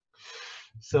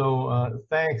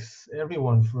Thanks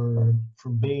everyone for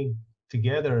being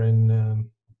together and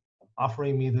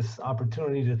offering me this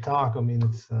opportunity to talk. I mean,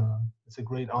 it's a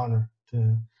great honor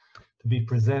to be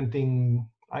presenting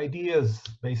ideas.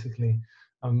 Basically,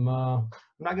 I'm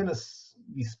not going to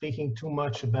be speaking too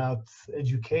much about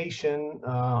education,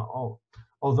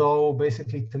 although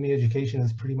basically to me education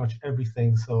is pretty much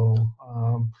everything. So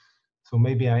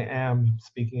maybe I am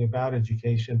speaking about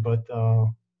education, but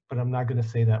I'm not going to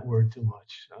say that word too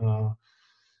much.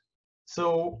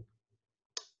 So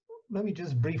let me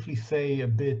just briefly say a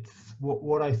bit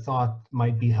what I thought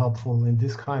might be helpful in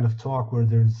this kind of talk where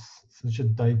there's such a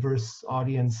diverse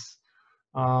audience.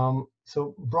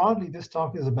 So broadly, this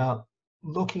talk is about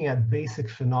looking at basic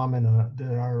phenomena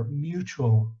that are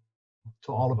mutual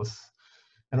to all of us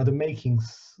and are the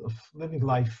makings of living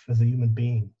life as a human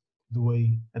being, the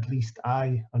way at least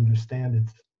I understand it.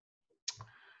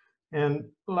 And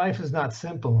life is not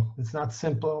simple. It's not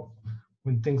simple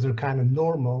when things are kind of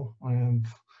normal, and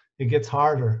it gets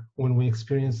harder when we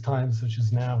experience times such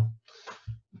as now,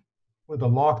 with a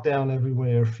lockdown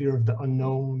everywhere, fear of the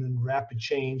unknown and rapid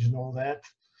change and all that.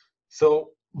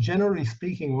 So generally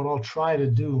speaking, what I'll try to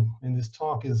do in this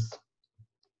talk is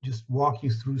just walk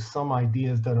you through some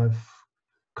ideas that I've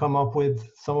come up with,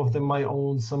 some of them my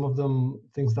own, some of them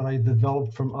things that I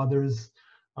developed from others,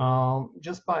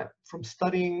 just by from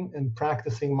studying and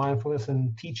practicing mindfulness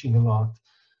and teaching a lot.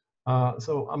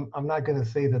 So I'm not going to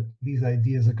say that these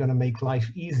ideas are going to make life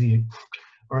easy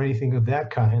or anything of that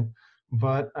kind,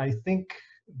 but I think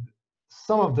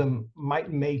some of them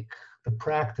might make the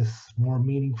practice more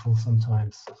meaningful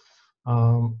sometimes.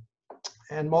 Um,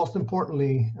 and most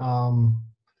importantly,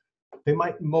 they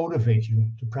might motivate you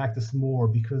to practice more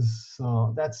because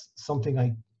that's something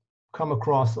I come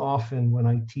across often when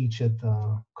I teach at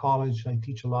college. I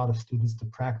teach a lot of students to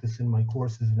practice in my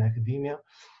courses in academia.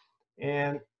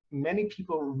 And many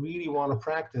people really want to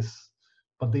practice,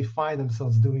 but they find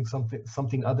themselves doing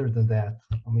something other than that.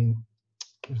 I mean,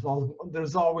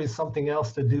 there's always something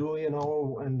else to do, you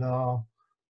know,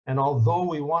 and although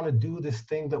we want to do this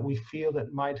thing that we feel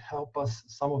that might help us,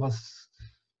 some of us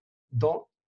don't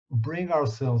bring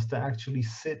ourselves to actually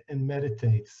sit and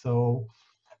meditate. So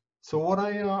what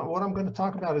I'm going to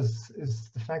talk about is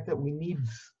the fact that we need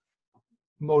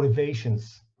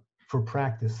motivations for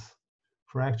practice,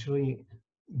 for actually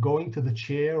going to the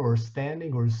chair or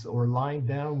standing or lying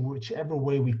down, whichever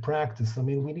way we practice. I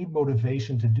mean, we need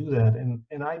motivation to do that,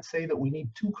 and I'd say that we need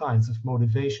two kinds of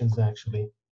motivations actually.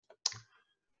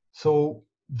 So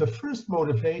the first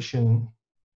motivation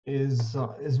is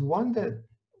one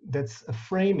that's a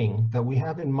framing that we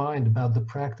have in mind about the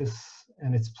practice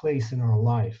and its place in our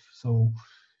life. So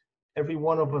every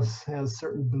one of us has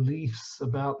certain beliefs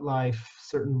about life,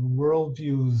 certain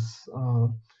worldviews.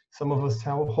 Some of us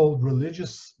hold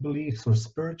religious beliefs or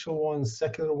spiritual ones,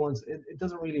 secular ones. It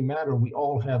doesn't really matter. We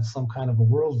all have some kind of a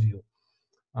worldview,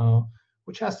 uh,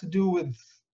 which has to do with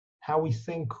how we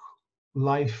think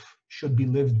life should be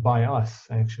lived by us,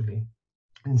 actually,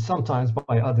 and sometimes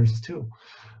by others too.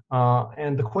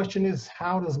 And the question is,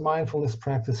 how does mindfulness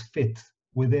practice fit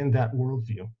within that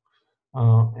worldview?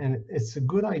 And it's a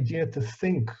good idea to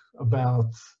think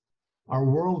about our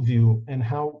worldview and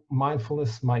how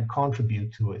mindfulness might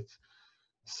contribute to it.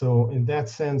 So, in that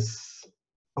sense,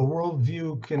 a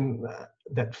worldview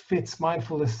that fits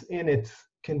mindfulness in it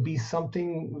can be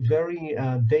something very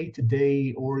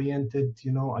day-to-day oriented.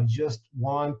 You know, I just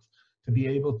want to be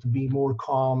able to be more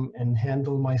calm and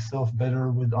handle myself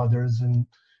better with others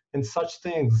and such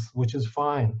things, which is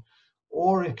fine.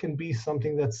 Or it can be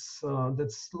something that's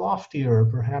loftier.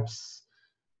 Perhaps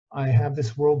I have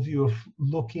this worldview of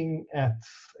looking at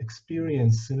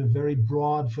experience in a very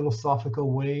broad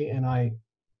philosophical way, and I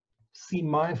see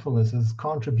mindfulness as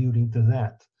contributing to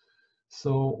that.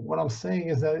 So what I'm saying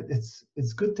is that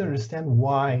it's good to understand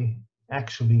why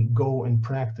actually go and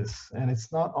practice, and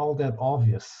it's not all that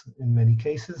obvious in many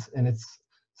cases, and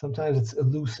sometimes it's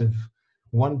elusive.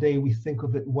 One day we think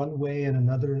of it one way, and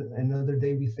another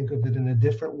day we think of it in a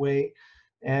different way,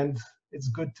 and it's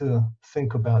good to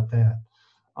think about that.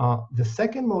 The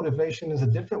second motivation is a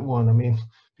different one. I mean,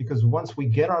 because once we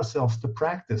get ourselves to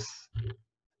practice,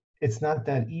 it's not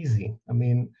that easy. I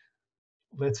mean,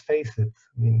 let's face it.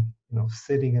 I mean, you know,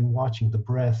 sitting and watching the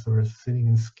breath, or sitting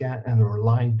and or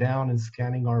lying down and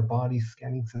scanning our bodies,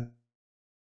 scanning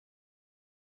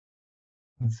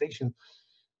sensation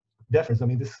differs. I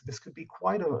mean, this could be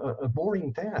quite a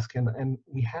boring task, and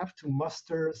we have to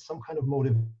muster some kind of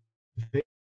motivation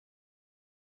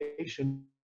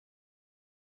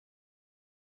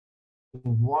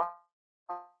while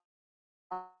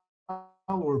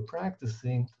we're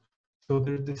practicing. So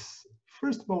there's this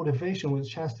first motivation,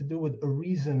 which has to do with a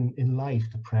reason in life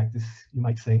to practice, you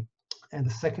might say. And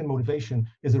the second motivation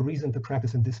is a reason to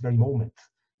practice in this very moment,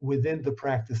 within the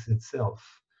practice itself.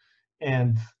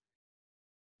 And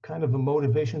kind of a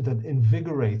motivation that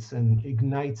invigorates and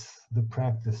ignites the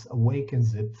practice,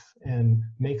 awakens it, and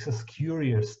makes us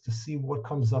curious to see what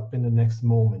comes up in the next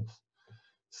moment.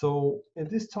 So in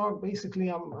this talk, basically,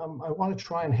 I want to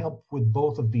try and help with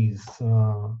both of these.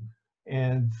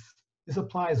 And this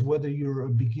applies whether you're a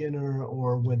beginner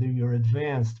or whether you're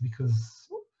advanced, because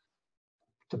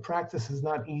the practice is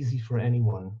not easy for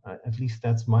anyone. At least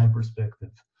that's my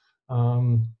perspective.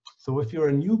 So if you're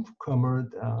a newcomer,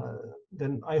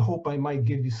 then I hope I might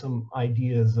give you some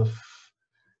ideas of,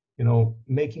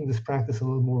 making this practice a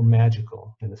little more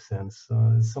magical, in a sense,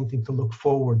 something to look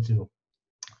forward to,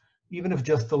 even if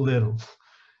just a little.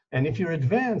 And if you're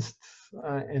advanced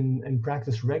and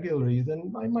practice regularly,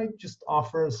 then I might just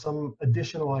offer some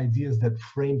additional ideas that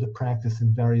frame the practice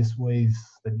in various ways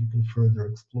that you can further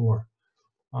explore.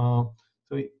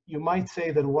 So you might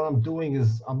say that what I'm doing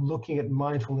is I'm looking at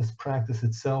mindfulness practice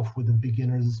itself with a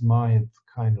beginner's mind,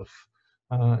 kind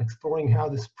of exploring how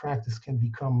this practice can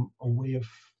become a way of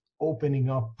opening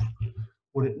up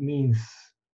what it means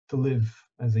to live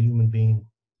as a human being.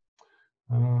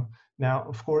 Now,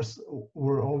 of course,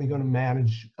 we're only going to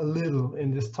manage a little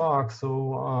in this talk,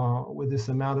 so with this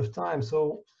amount of time.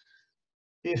 So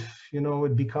if,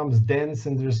 it becomes dense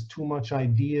and there's too much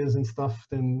ideas and stuff,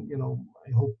 then,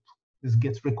 I hope this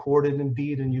gets recorded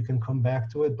indeed and you can come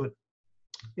back to it. But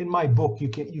in my book, you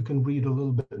can read a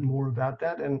little bit more about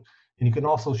that, and you can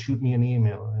also shoot me an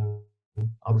email and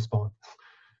I'll respond.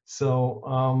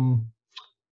 So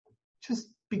just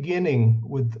beginning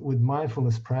with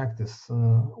mindfulness practice.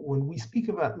 When we speak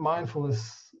about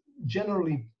mindfulness,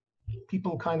 generally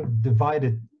people kind of divide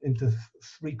it into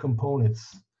three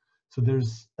components. So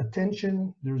there's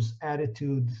attention, there's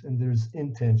attitude, and there's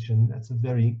intention. That's a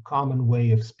very common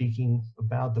way of speaking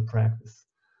about the practice.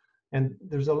 And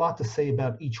there's a lot to say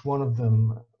about each one of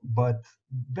them, but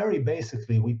very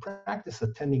basically, we practice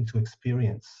attending to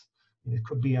experience. It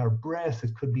could be our breath,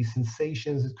 it could be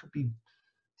sensations, it could be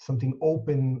something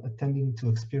open, attending to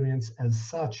experience as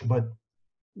such, but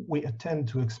we attend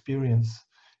to experience,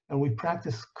 and we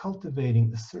practice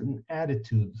cultivating a certain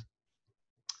attitude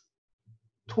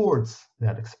towards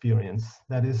that experience,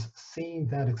 that is, seeing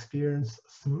that experience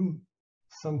through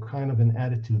some kind of an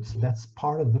attitude. So that's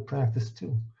part of the practice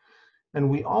too. And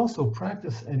we also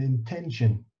practice an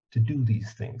intention to do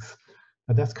these things.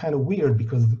 Now that's kind of weird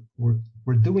because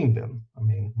we're doing them. I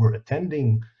mean, we're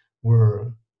attending,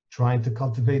 we're trying to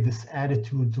cultivate this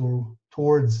attitude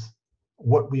towards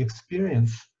what we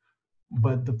experience,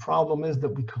 but the problem is that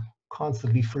we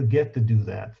constantly forget to do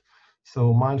that.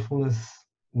 So mindfulness,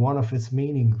 one of its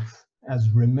meanings as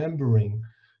remembering,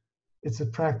 it's a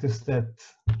practice that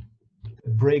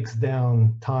breaks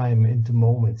down time into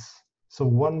moments. So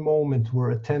one moment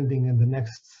we're attending and the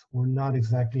next we're not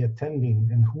exactly attending,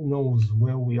 and who knows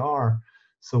where we are.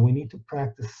 So we need to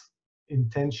practice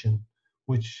intention,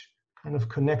 which kind of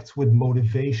connects with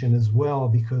motivation as well,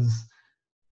 because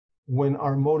when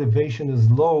our motivation is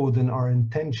low, then our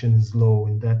intention is low,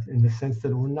 in the sense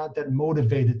that we're not that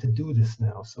motivated to do this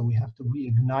now. So we have to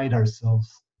reignite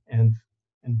ourselves and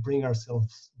bring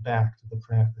ourselves back to the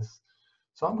practice.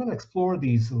 So I'm going to explore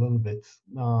these a little bit,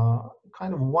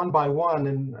 kind of one by one,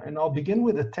 and I'll begin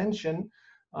with attention.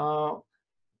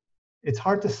 It's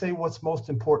hard to say what's most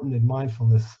important in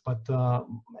mindfulness, but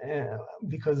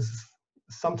because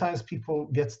sometimes people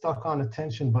get stuck on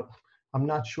attention, but I'm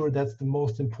not sure that's the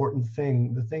most important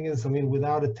thing. The thing is, I mean,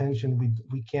 without attention,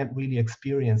 we can't really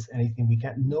experience anything. We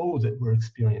can't know that we're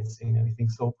experiencing anything.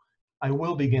 So I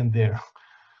will begin there.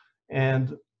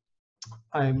 And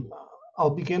I'll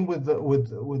begin with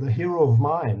a hero of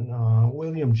mine,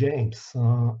 William James,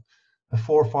 a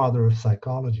forefather of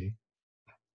psychology.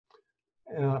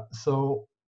 So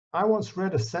I once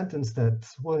read a sentence that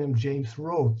William James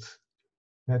wrote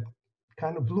that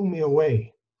kind of blew me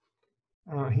away.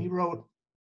 He wrote,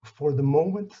 "For the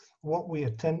moment, what we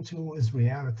attend to is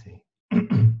reality."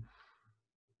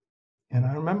 And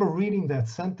I remember reading that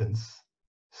sentence,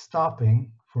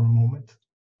 stopping for a moment,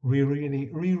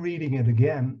 rereading it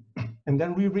again, and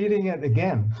then rereading it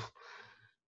again,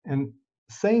 and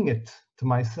saying it to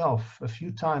myself a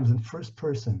few times in first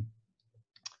person.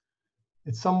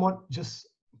 It somewhat just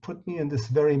put me in this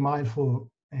very mindful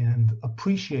and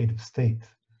appreciative state.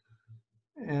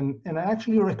 And I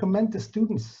actually recommend to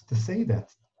students to say that.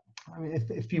 I mean,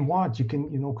 if you want, you can,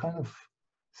 kind of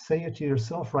say it to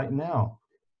yourself right now.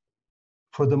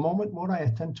 For the moment, what I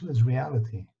attend to is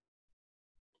reality.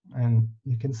 And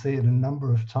you can say it a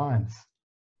number of times.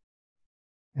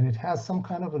 And it has some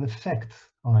kind of an effect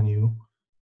on you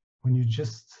when you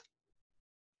just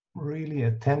really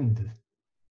attend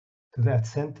to that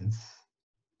sentence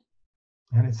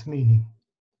and its meaning.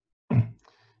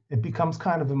 It becomes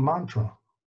kind of a mantra.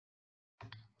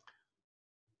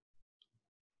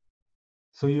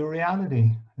 So your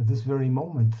reality at this very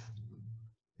moment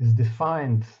is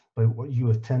defined by what you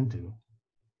attend to.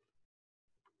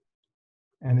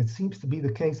 And it seems to be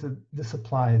the case that this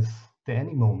applies to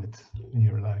any moment in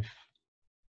your life.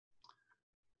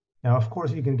 Now, of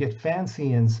course, you can get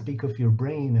fancy and speak of your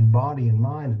brain and body and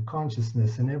mind and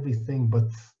consciousness and everything, but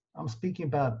I'm speaking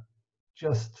about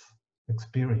just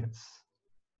experience.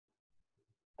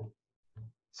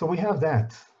 So we have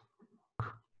that.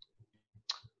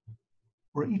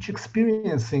 We're each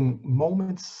experiencing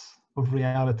moments of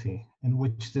reality in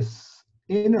which this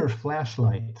inner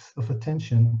flashlight of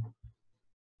attention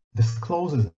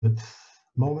discloses it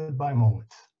moment by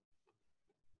moment.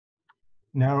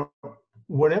 Now,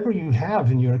 whatever you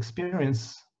have in your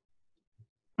experience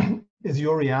is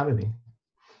your reality.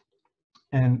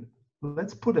 And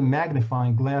let's put a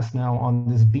magnifying glass now on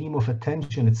this beam of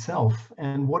attention itself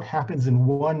and what happens in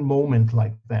one moment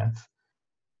like that.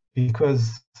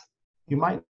 Because you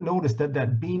might notice that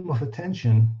that beam of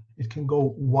attention, it can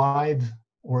go wide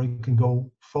or it can go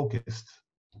focused.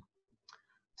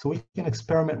 So we can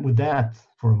experiment with that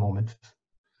for a moment.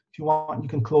 If you want, you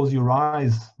can close your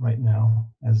eyes right now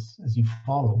as you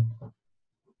follow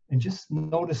and just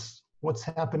notice what's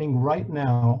happening right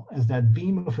now as that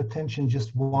beam of attention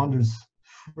just wanders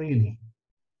freely.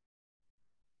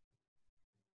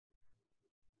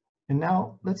 And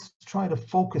now let's try to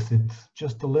focus it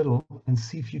just a little and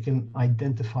see if you can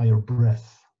identify your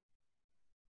breath.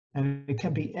 And it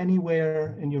can be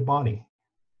anywhere in your body.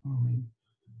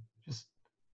 Just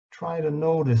try to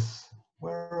notice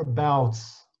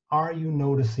whereabouts are you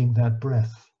noticing that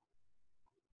breath.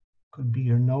 Could be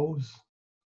your nose,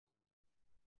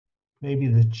 maybe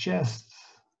the chest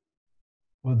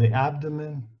or the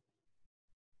abdomen.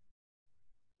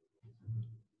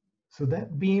 So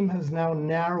that beam has now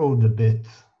narrowed a bit.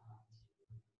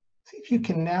 See if you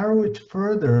can narrow it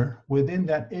further within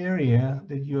that area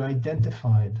that you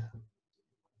identified.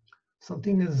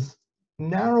 Something as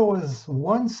narrow as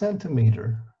 1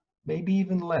 centimeter, maybe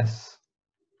even less.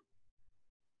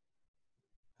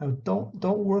 Now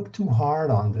don't work too hard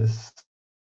on this.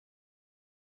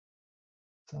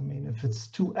 I mean, if it's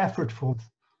too effortful,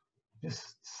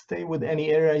 just stay with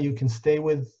any area you can stay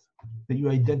with that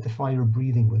you identify your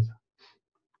breathing with.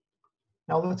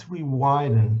 Now let's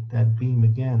re-widen that beam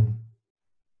again.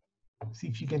 See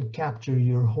if you can capture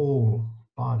your whole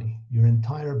body, your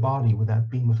entire body with that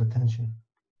beam of attention.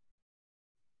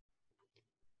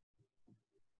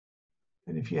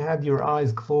 And if you had your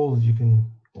eyes closed, you can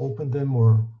open them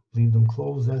or leave them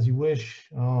closed as you wish.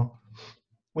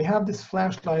 We have this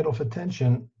flashlight of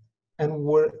attention, and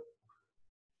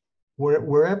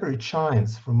wherever it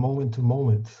shines from moment to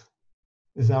moment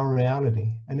is our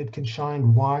reality, and it can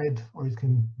shine wide or it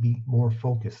can be more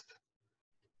focused.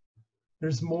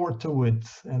 There's more to it,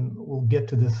 and we'll get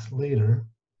to this later.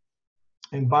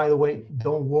 And by the way,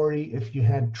 don't worry if you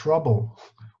had trouble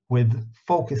with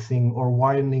focusing or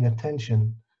widening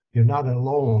attention. You're not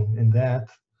alone in that.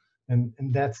 And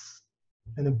that's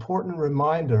an important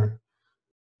reminder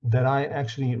that I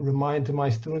actually remind to my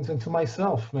students and to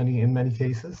myself in many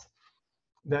cases,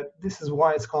 that this is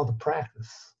why it's called a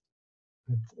practice.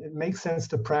 It makes sense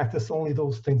to practice only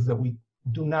those things that we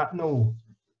do not know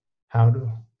how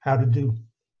to do.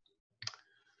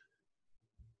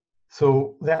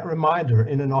 So that reminder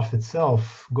in and of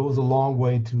itself goes a long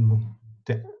way to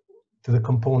the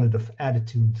component of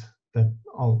attitude that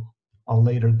I'll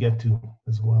later get to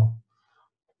as well.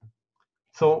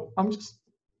 So I'm just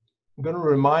going to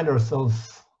remind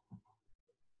ourselves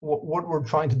what we're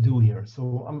trying to do here.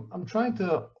 So I'm trying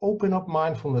to open up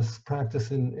mindfulness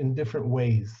practice in different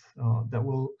ways that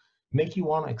will make you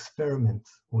want to experiment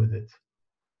with it,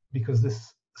 because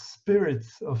this spirit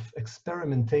of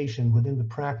experimentation within the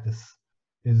practice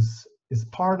is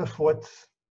part of what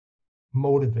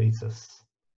motivates us.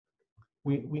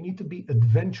 We need to be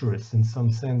adventurous in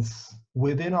some sense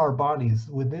within our bodies,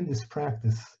 within this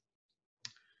practice.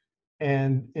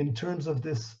 And in terms of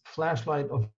this flashlight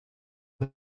of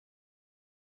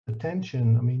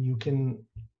attention, I mean, you can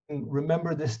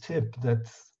remember this tip that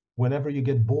whenever you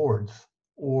get bored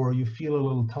or you feel a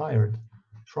little tired,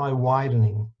 try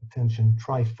widening attention,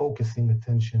 try focusing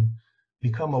attention,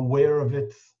 become aware of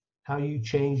it, how you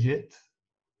change it,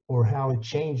 or how it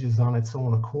changes on its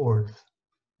own accord.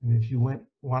 And if you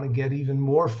want to get even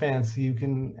more fancy, you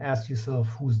can ask yourself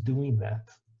who's doing that,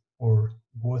 or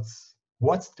what's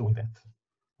what's doing that.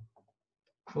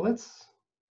 So let's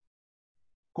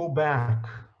go back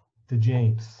to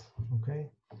James, okay?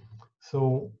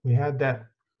 So we had that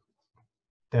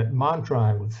mantra,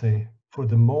 I would say, for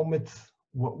the moment,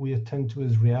 what we attend to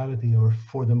is reality, or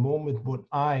for the moment, what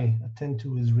I attend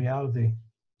to is reality.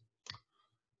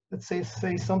 Let's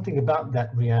say something about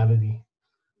that reality.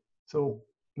 So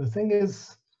the thing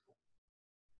is,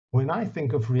 when I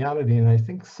think of reality, and I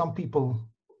think some people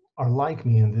are like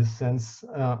me in this sense,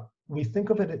 we think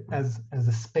of it as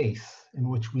a space in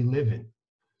which we live in.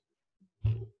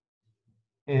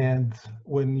 And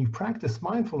when you practice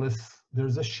mindfulness,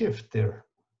 there's a shift there.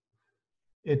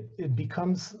 It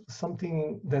becomes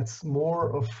something that's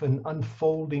more of an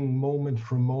unfolding moment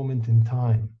from moment in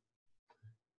time.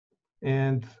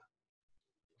 And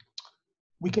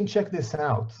we can check this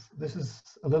out. This is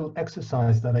a little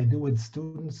exercise that I do with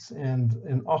students,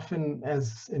 and often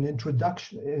as an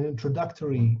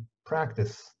introductory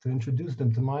practice to introduce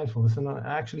them to mindfulness. And I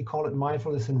actually call it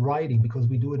mindfulness in writing, because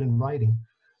we do it in writing.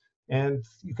 And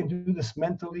you can do this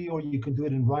mentally, or you can do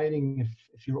it in writing.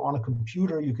 If you're on a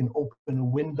computer, you can open a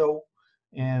window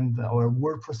or a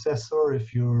word processor.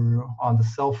 If you're on the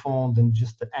cell phone, then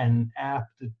just an app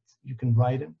that you can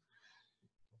write in.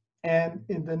 And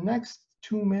in the next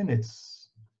 2 minutes,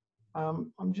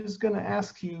 I'm just going to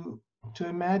ask you to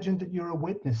imagine that you're a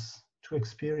witness to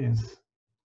experience.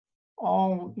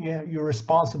 All you're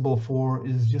responsible for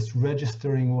is just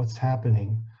registering what's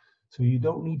happening. So you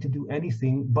don't need to do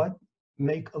anything but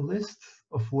make a list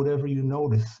of whatever you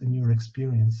notice in your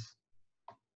experience.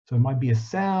 So it might be a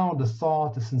sound, a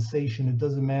thought, a sensation, it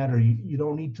doesn't matter. You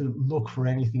don't need to look for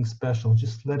anything special,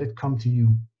 just let it come to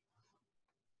you.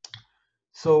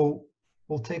 So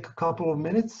we'll take a couple of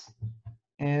minutes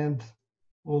and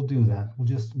we'll do that. We'll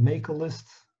just make a list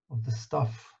of the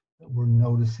stuff that we're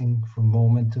noticing from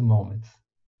moment to moment.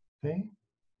 Okay?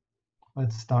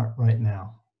 Let's start right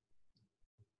now.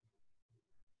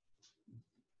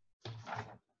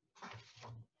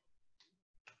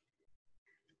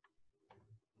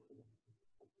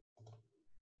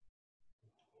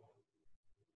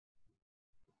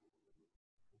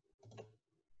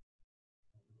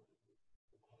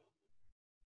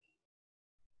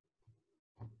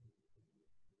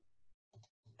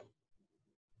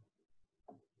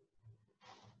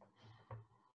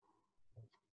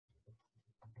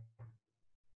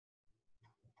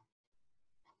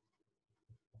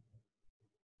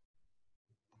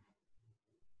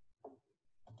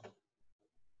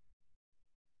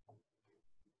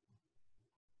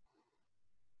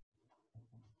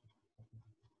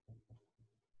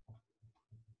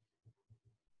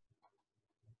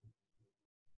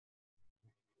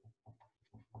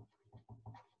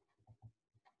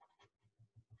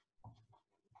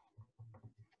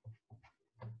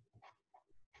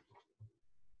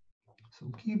 So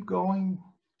keep going,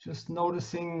 just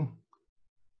noticing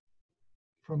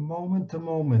from moment to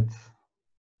moment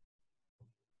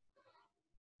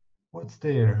what's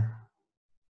there.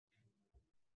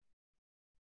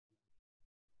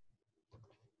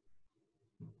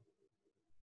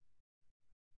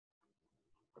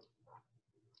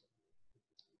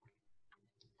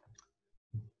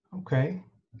 Okay.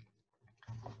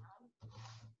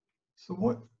 So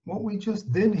what we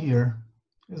just did here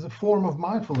is a form of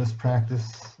mindfulness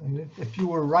practice. And if you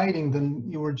were writing, then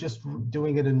you were just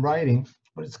doing it in writing,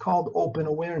 but it's called open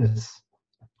awareness,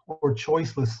 or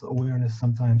choiceless awareness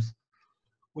sometimes.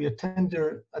 We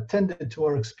attended to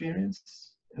our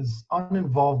experience as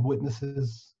uninvolved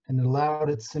witnesses and allowed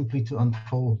it simply to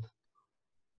unfold.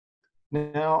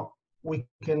 Now, we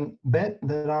can bet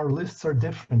that our lists are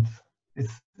different.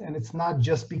 It's not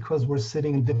just because we're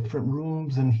sitting in different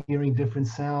rooms and hearing different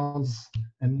sounds,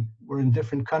 and we're in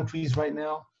different countries right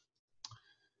now.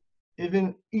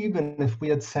 Even if we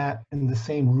had sat in the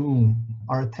same room,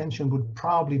 our attention would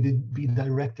probably be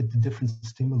directed to different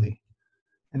stimuli.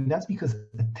 And that's because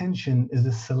attention is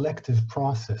a selective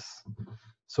process.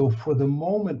 So for the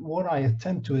moment, what I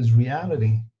attend to is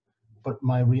reality, but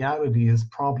my reality is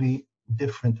probably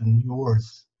different than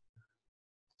yours.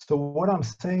 So what I'm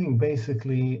saying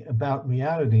basically about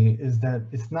reality is that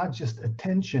it's not just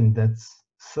attention that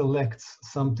selects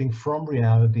something from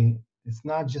reality. It's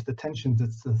not just attention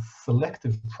that's a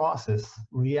selective process.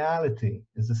 Reality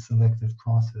is a selective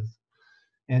process.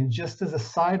 And just as a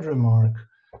side remark,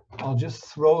 I'll just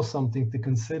throw something to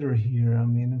consider here. I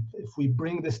mean, if we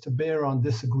bring this to bear on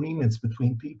disagreements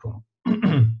between people,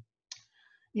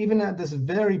 even at this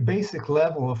very basic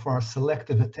level of our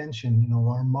selective attention,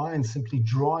 our minds simply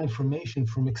draw information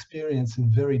from experience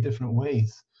in very different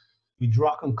ways. We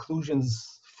draw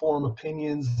conclusions, form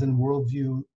opinions and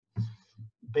worldview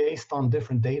based on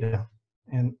different data.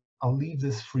 And I'll leave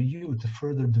this for you to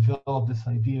further develop this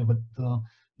idea, but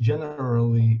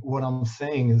generally what I'm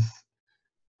saying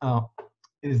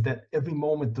is that every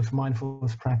moment of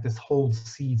mindfulness practice holds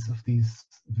seeds of these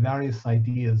various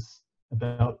ideas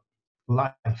about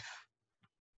life.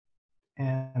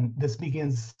 And this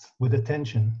begins with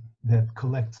attention that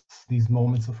collects these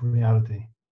moments of reality.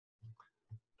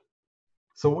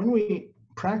 So when we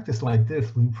practice like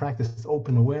this, when we practice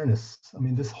open awareness, I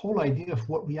mean, this whole idea of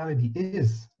what reality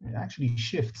is, it actually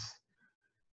shifts.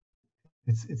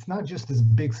 It's not just this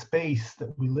big space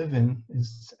that we live in,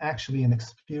 it's actually an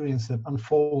experience that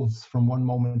unfolds from one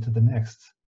moment to the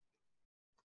next.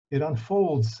 It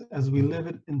unfolds as we live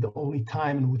it in the only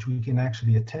time in which we can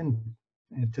actually attend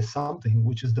to something,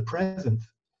 which is the present.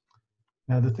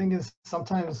 Now, the thing is,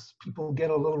 sometimes people get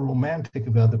a little romantic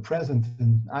about the present,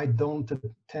 and I don't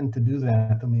tend to do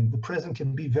that. I mean, the present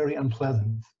can be very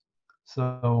unpleasant.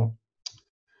 So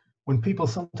when people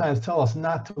sometimes tell us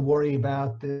not to worry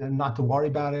about it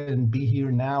and be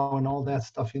here now and all that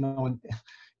stuff, you know,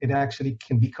 it actually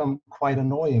can become quite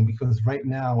annoying, because right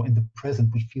now in the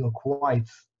present we feel quite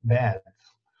bad.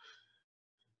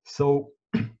 So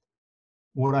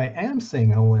what I am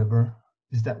saying, however,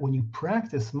 is that when you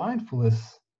practice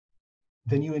mindfulness,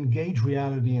 then you engage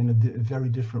reality in a very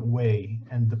different way,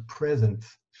 and the present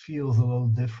feels a little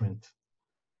different.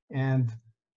 And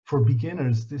for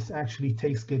beginners, this actually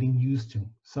takes getting used to.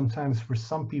 Sometimes for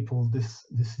some people, this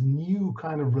new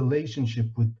kind of relationship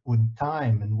with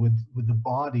time and with the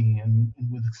body and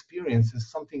with experience is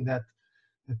something that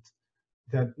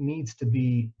needs to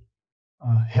be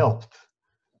helped.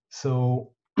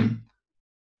 So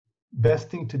best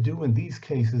thing to do in these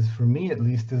cases, for me at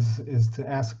least, is to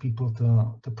ask people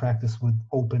to practice with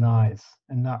open eyes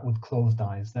and not with closed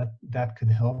eyes. That could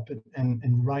help it,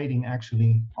 and writing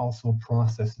actually also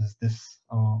processes this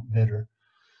better.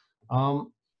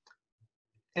 And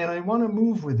I want to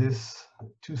move with this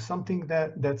to something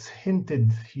that's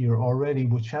hinted here already,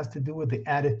 which has to do with the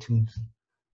attitude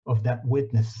of that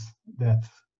witness that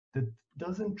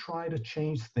doesn't try to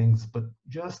change things, but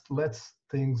just lets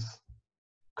things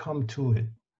come to it.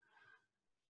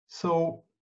 So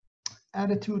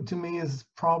attitude to me is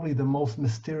probably the most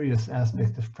mysterious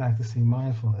aspect of practicing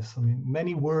mindfulness. I mean,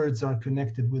 many words are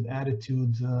connected with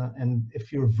attitude, and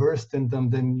if you're versed in them,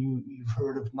 then you've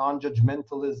heard of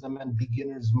non-judgmentalism and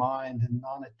beginner's mind and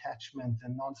non-attachment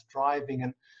and non-striving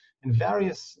and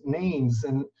various names.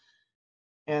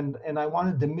 And I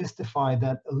want to demystify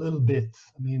that a little bit.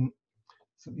 I mean,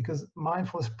 because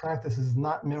mindfulness practice is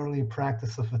not merely a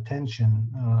practice of attention.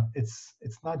 It's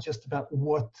not just about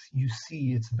what you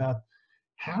see, it's about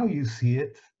how you see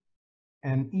it.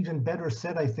 And even better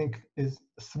said, I think, is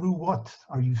through what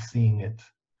are you seeing it?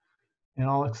 And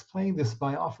I'll explain this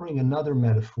by offering another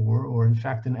metaphor, or in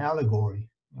fact, an allegory.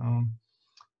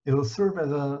 It'll serve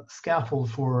as a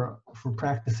scaffold for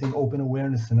practicing open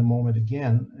awareness in a moment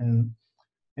again.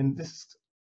 And this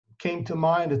came to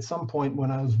mind at some point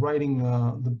when I was writing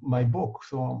my book.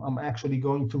 So I'm actually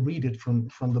going to read it from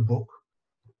the book.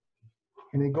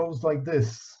 And it goes like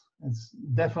this. It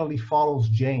definitely follows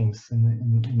James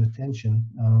in attention.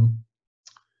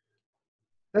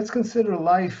 Let's consider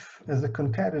life as a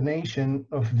concatenation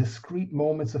of discrete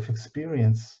moments of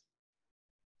experience.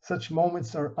 Such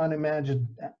moments are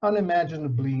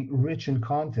unimaginably rich in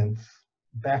content: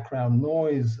 background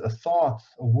noise, a thought,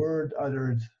 a word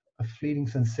uttered, a fleeting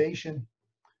sensation.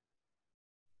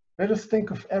 Let us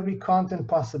think of every content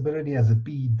possibility as a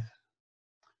bead.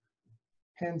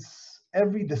 Hence,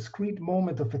 every discrete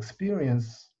moment of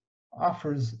experience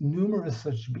offers numerous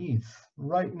such beads.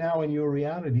 Right now in your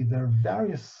reality, there are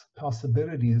various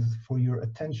possibilities for your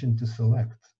attention to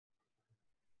select.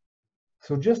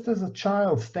 So just as a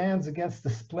child stands against the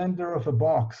splendor of a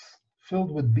box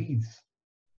filled with beads,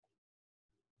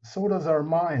 so does our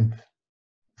mind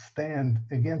stand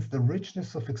against the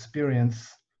richness of experience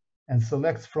and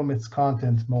selects from its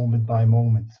content moment by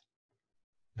moment.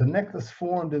 The necklace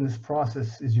formed in this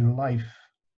process is your life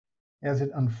as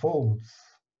it unfolds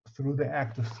through the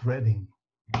act of threading.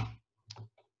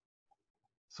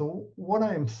 So what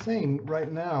I'm saying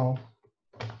right now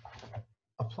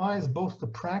applies both to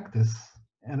practice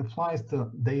and applies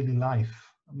to daily life.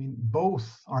 I mean, both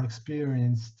are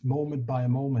experienced moment by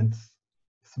moment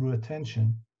through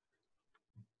attention.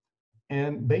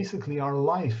 And basically our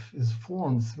life is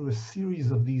formed through a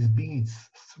series of these beads,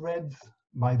 thread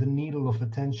by the needle of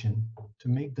attention, to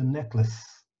make the necklace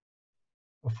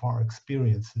of our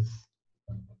experiences.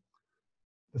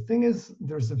 The thing is,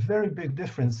 there's a very big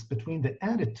difference between the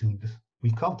attitude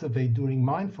we cultivate during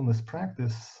mindfulness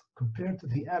practice compared to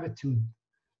the attitude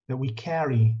that we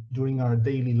carry during our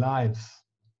daily lives.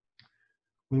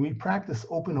 When we practice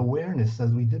open awareness,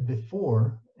 as we did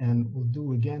before, and we'll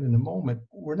do again in a moment,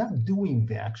 we're not doing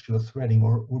the actual threading,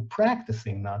 or we're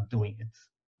practicing not doing it.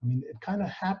 I mean, it kind of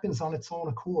happens on its own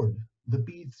accord. The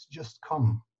beads just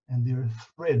come and they're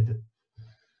thread.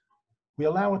 We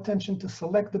allow attention to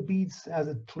select the beads as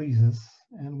it pleases,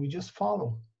 and we just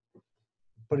follow.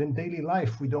 But in daily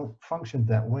life, we don't function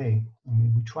that way. I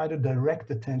mean, we try to direct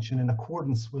attention in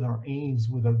accordance with our aims,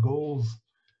 with our goals,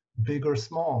 big or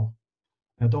small.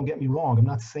 Now, don't get me wrong, I'm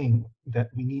not saying that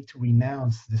we need to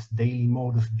renounce this daily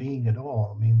mode of being at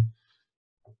all. I mean,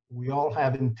 we all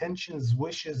have intentions,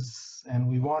 wishes, and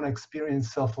we want to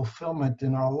experience self-fulfillment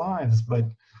in our lives, but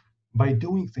by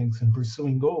doing things and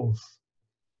pursuing goals.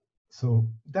 So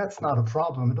that's not a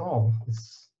problem at all.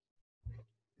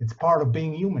 It's part of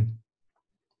being human,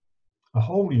 a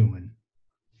whole human.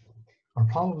 Our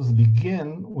problems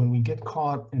begin when we get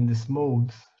caught in this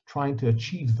mode, trying to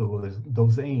achieve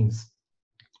those aims,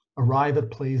 arrive at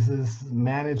places,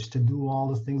 manage to do all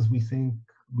the things we think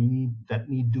we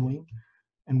need doing,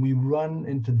 and we run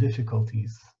into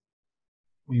difficulties.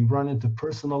 We run into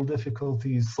personal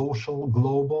difficulties, social,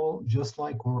 global, just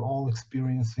like we're all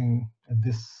experiencing at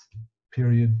this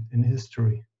period in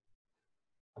history.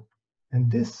 And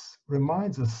this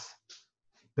reminds us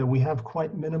that we have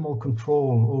quite minimal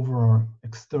control over our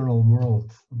external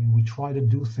world. I mean, we try to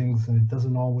do things and it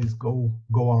doesn't always go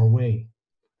our way.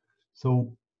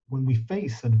 So when we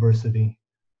face adversity,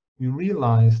 we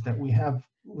realize that we have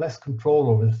less control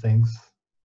over things,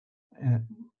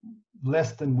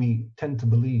 less than we tend to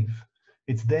believe.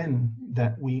 It's then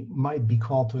that we might be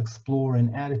called to explore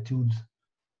an attitude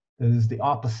that is the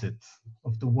opposite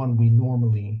of the one we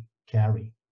normally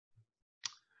carry.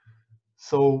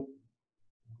 So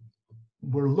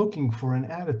we're looking for an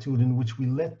attitude in which we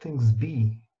let things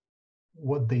be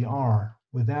what they are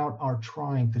without our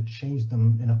trying to change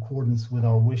them in accordance with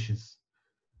our wishes.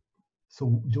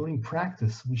 So during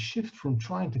practice, we shift from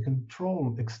trying to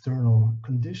control external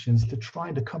conditions to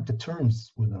trying to come to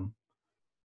terms with them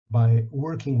by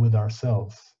working with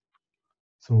ourselves.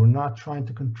 So we're not trying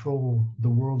to control the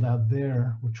world out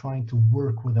there, we're trying to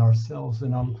work with ourselves.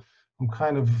 And I'm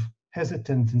kind of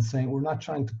hesitant in saying we're not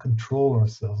trying to control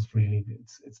ourselves, really.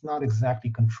 It's not exactly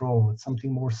control, it's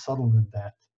something more subtle than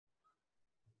that.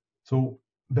 So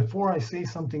before I say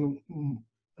something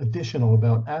additional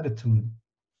about attitude,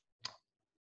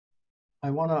 I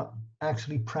want to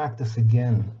actually practice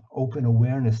again open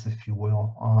awareness, if you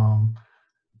will.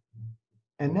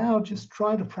 And now just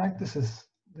try to practice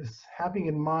this having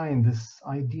in mind this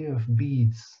idea of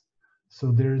beads.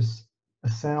 So there's a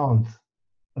sound,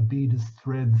 a bead is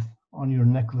thread on your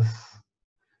necklace,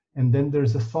 and then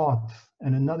there's a thought,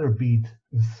 and another bead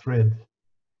is thread,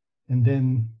 and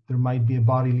then there might be a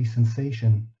bodily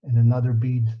sensation, and another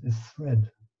bead is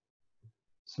thread.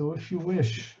 So if you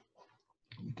wish,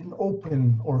 you can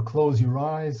open or close your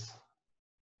eyes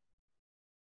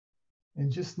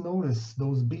and just notice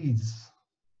those beads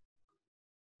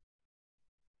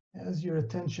as your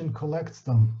attention collects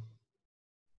them.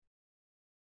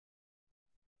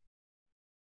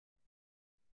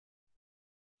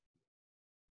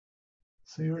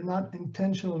 So you're not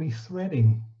intentionally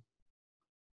threading.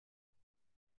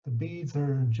 The beads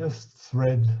are just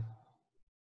thread.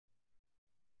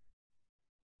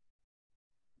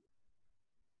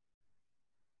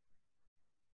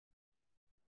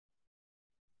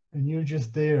 And you're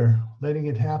just there, letting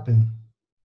it happen.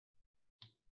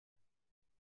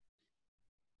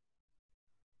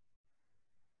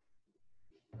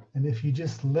 And if you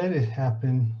just let it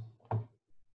happen,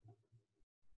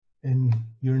 and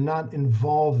you're not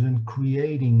involved in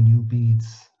creating new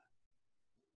beads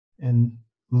and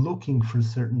looking for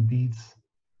certain beads,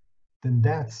 then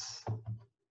that's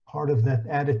part of that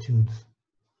attitude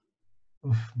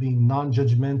of being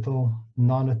non-judgmental,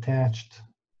 non-attached,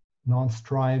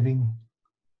 non-striving.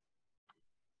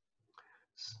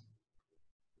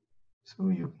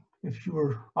 So if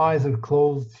your eyes are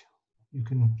closed, you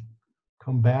can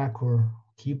come back or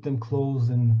keep them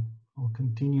closed, and I'll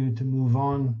continue to move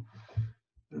on.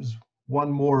 There's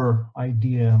one more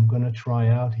idea I'm going to try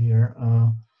out here.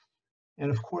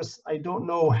 And of course, I don't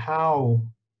know how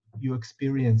you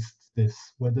experienced this,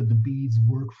 whether the beads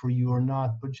work for you or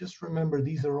not, but just remember,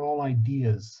 these are all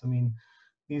ideas. I mean,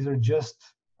 these are just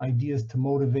ideas to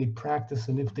motivate practice,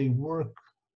 and if they work,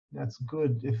 that's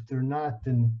good. If they're not,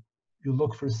 then you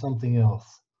look for something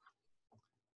else.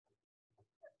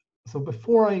 So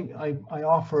before I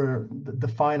offer the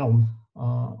final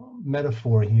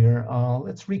metaphor here,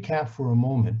 let's recap for a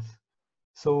moment.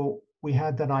 So we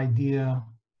had that idea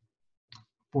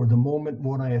For the moment,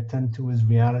 what I attend to is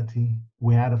reality.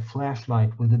 We had a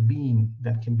flashlight with a beam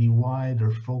that can be wide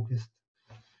or focused.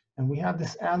 And we have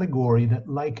this allegory that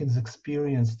likens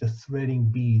experience to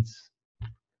threading beads.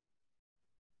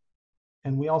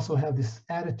 And we also have this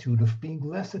attitude of being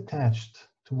less attached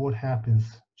to what happens,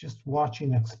 just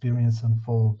watching experience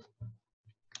unfold.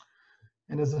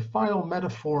 And as a final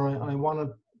metaphor, I want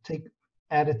to take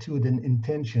attitude and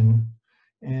intention,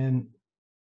 and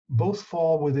both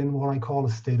fall within what I call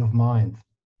a state of mind.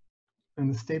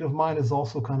 And the state of mind is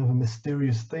also kind of a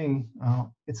mysterious thing.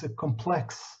 It's a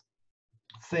complex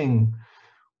thing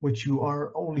which you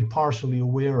are only partially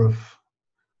aware of,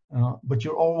 but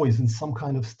you're always in some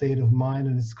kind of state of mind,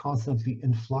 and it's constantly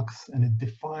in flux, and it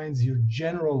defines your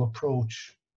general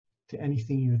approach to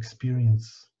anything you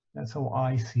experience. That's how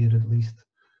I see it, at least.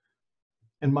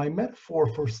 And my metaphor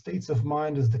for states of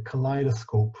mind is the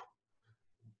kaleidoscope.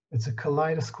 It's a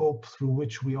kaleidoscope through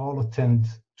which we all attend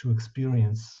to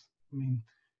experience. I mean,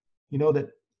 you know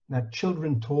that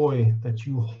children toy that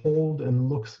you hold and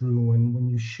look through, and when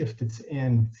you shift its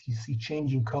end, you see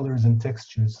changing colors and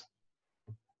textures.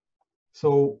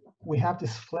 So we have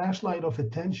this flashlight of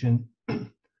attention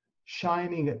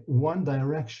shining at one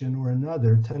direction or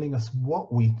another, telling us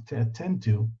what we to attend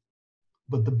to.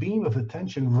 But the beam of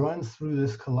attention runs through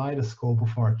this kaleidoscope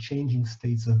of our changing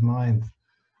states of mind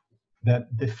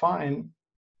that define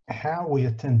how we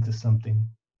attend to something.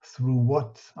 Through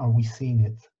what are we seeing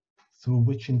it? Through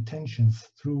which intentions?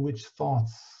 Through which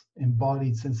thoughts?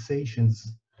 Embodied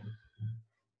sensations?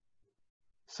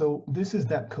 So this is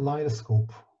that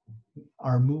kaleidoscope.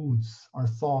 Our moods, our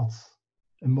thoughts,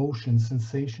 emotions,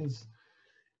 sensations.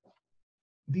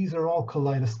 These are all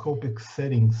kaleidoscopic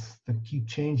settings that keep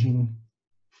changing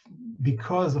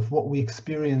because of what we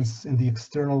experience in the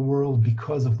external world,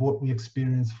 because of what we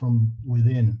experience from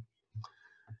within.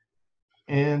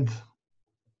 And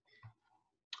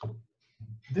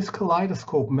this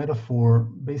kaleidoscope metaphor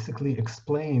basically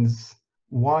explains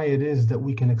why it is that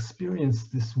we can experience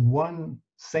this one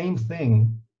same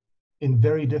thing in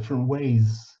very different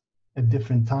ways at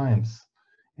different times.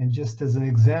 And just as an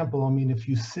example, I mean, if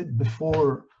you sit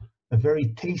before a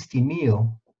very tasty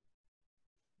meal,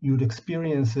 you'd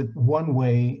experience it one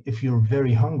way if you're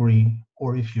very hungry,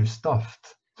 or if you're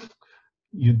stuffed,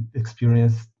 you'd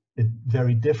experience it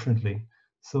very differently.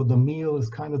 So the meal is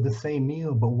kind of the same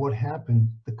meal, but what happened,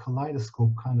 the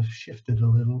kaleidoscope kind of shifted a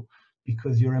little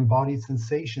because your embodied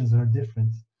sensations are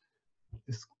different.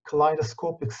 This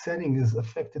kaleidoscopic setting is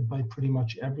affected by pretty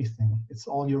much everything. It's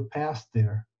all your past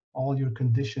there, all your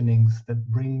conditionings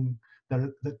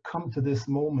that come to this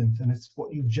moment, and it's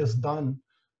what you've just done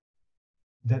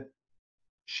that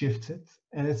shifts it.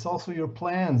 And it's also your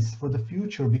plans for the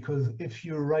future, because if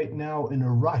you're right now in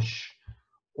a rush,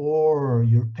 or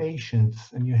you're patient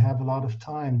and you have a lot of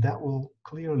time, that will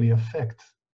clearly affect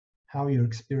how you're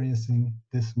experiencing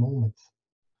this moment.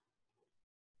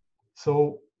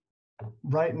 So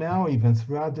right now, even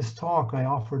throughout this talk, I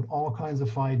offered all kinds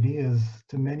of ideas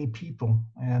to many people,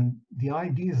 and the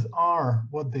ideas are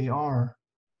what they are,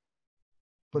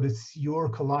 but it's your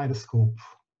kaleidoscope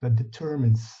that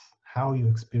determines how you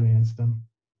experience them.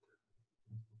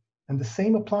 And the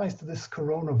same applies to this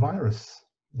coronavirus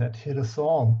that hit us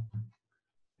all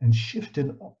and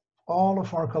shifted all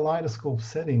of our kaleidoscope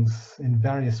settings in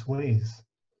various ways.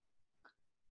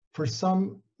 For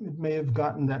some, it may have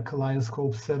gotten that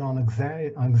kaleidoscope set on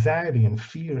anxiety and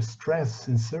fear, stress,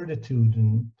 incertitude.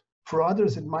 And for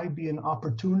others, it might be an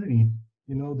opportunity,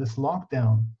 you know, this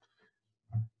lockdown.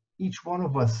 Each one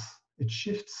of us, it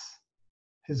shifts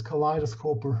his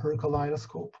kaleidoscope or her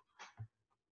kaleidoscope.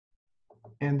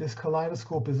 And this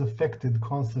kaleidoscope is affected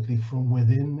constantly from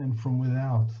within and from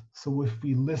without. So if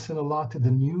we listen a lot to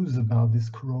the news about this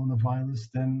coronavirus,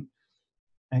 then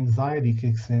anxiety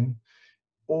kicks in.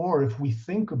 Or if we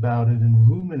think about it and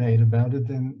ruminate about it,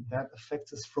 then that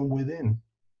affects us from within.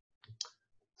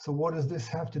 So what does this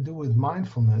have to do with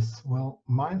mindfulness? Well,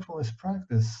 mindfulness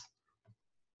practice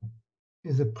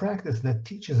is a practice that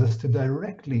teaches us to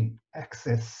directly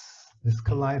access this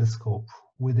kaleidoscope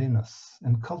within us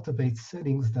and cultivate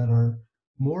settings that are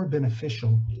more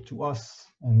beneficial to us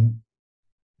and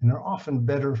are often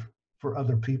better for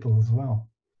other people as well.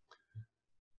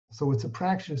 So it's a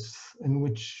practice in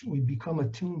which we become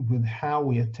attuned with how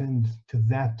we attend to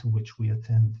that to which we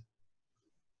attend.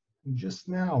 And just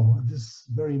now, at this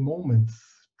very moment,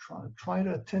 try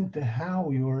to attend to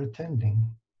how you are attending.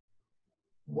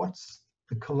 What's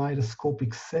the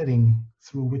kaleidoscopic setting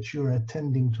through which you're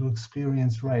attending to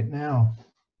experience right now?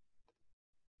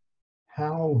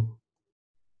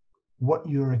 What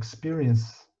you are experiencing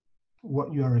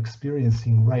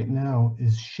right now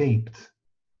is shaped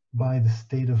by the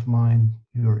state of mind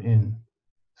you're in.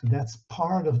 So that's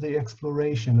part of the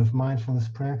exploration of mindfulness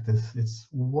practice. It's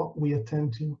what we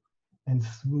attend to and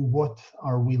through what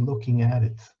are we looking at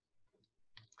it.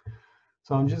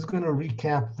 So I'm just going to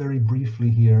recap very briefly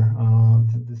here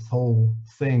this whole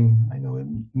thing. I know it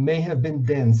may have been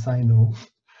dense, I know,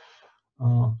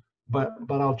 but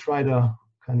I'll try to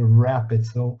kind of wrap it.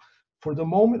 So for the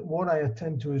moment, what I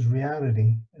attend to is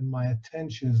reality, and my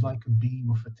attention is like a beam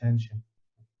of attention.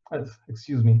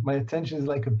 Excuse me, my attention is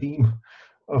like a beam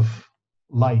of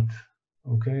light,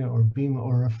 okay, or beam,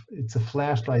 or it's a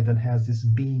flashlight that has this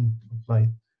beam of light.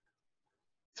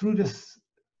 Through this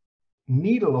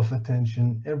needle of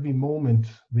attention, every moment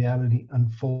reality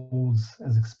unfolds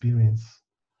as experience.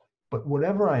 But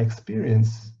whatever I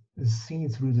experience is seen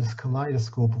through this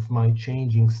kaleidoscope of my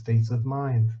changing states of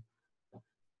mind.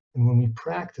 And when we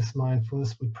practice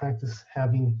mindfulness, we practice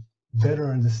having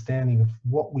better understanding of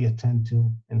what we attend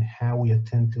to and how we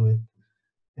attend to it,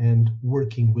 and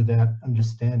working with that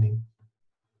understanding.